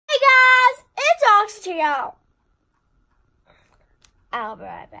faster, y'all. I'll be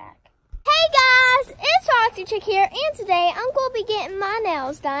right back. Hey guys, it's Roxy Chic here, and today I'm going to be getting my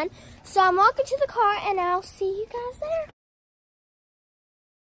nails done. So I'm walking to the car, and I'll see you guys there.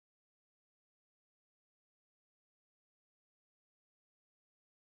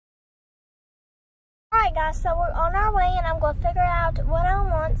 Alright guys, so we're on our way, and I'm going to figure out what I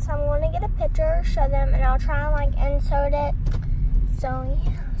want. So I'm going to get a picture, show them, and I'll try and like insert it. So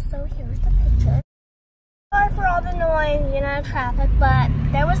yeah, so here's the picture. Sorry for all the noise, you know, traffic, but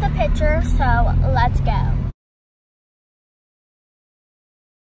there was the picture, so let's go.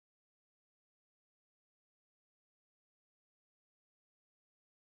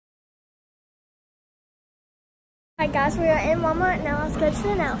 Alright guys, we are in Walmart now. Let's go to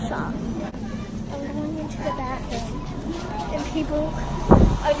the nail shop. I'm going into the bathroom, and people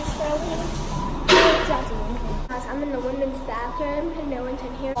are just really judging me. Guys, I'm in the women's bathroom, and no one's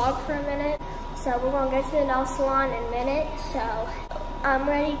in here. Walk for a minute. So we're going to go to the nail salon in a minute, so I'm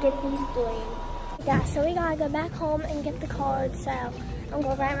ready to get these bling. Yeah, so we got to go back home and get the card, so I'm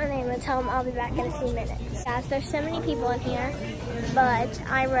going to write my name and tell them I'll be back in a few minutes. Guys, there's so many people in here, but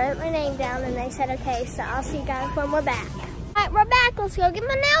I wrote my name down and they said okay, so I'll see you guys when we're back. Alright, we're back. Let's go get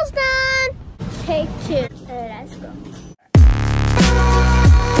my nails done. Take 2. Let's go.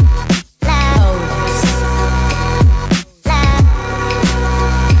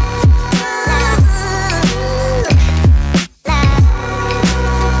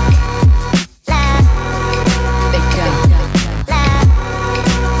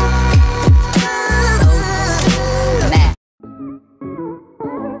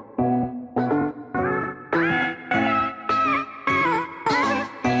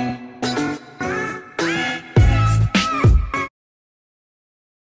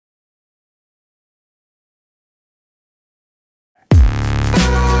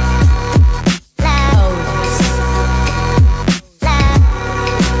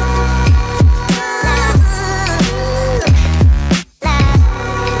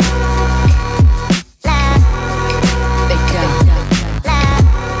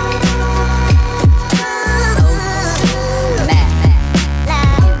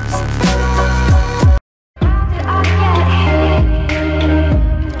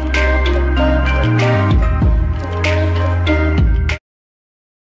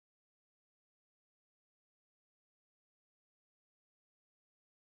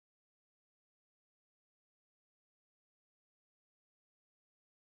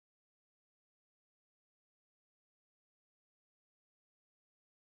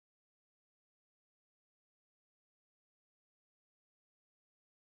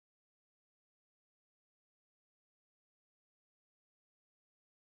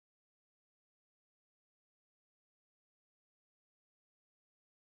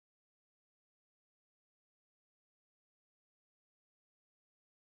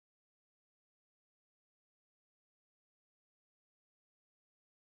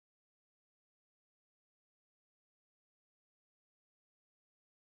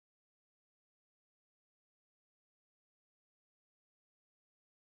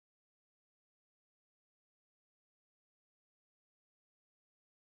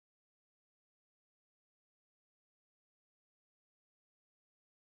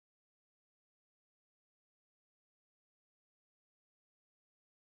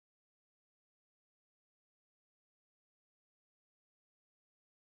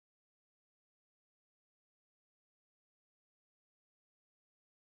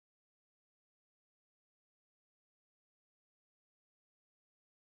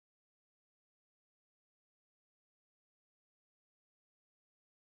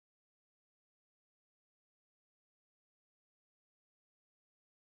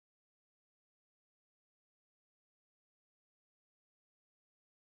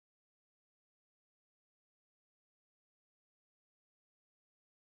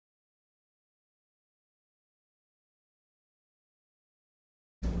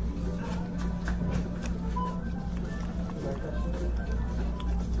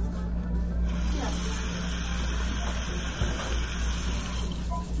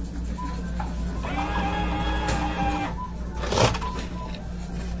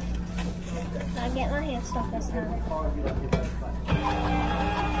 Get my hand stuck this time.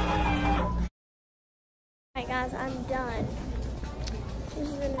 Alright guys, I'm done.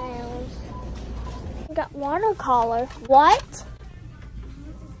 These are the nails. I got watercolor. What?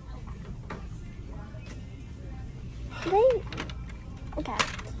 Okay.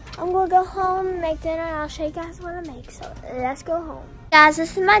 I'm gonna go home, make dinner, and I'll show you guys what I make. So let's go home. Guys,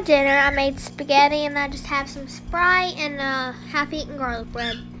 this is my dinner. I made spaghetti, and I just have some Sprite and half-eaten garlic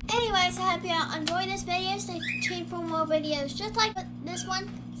bread. Anyways, I hope you enjoyed this video. Stay tuned for more videos just like this one.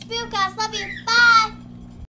 Spill guys, love you. Bye.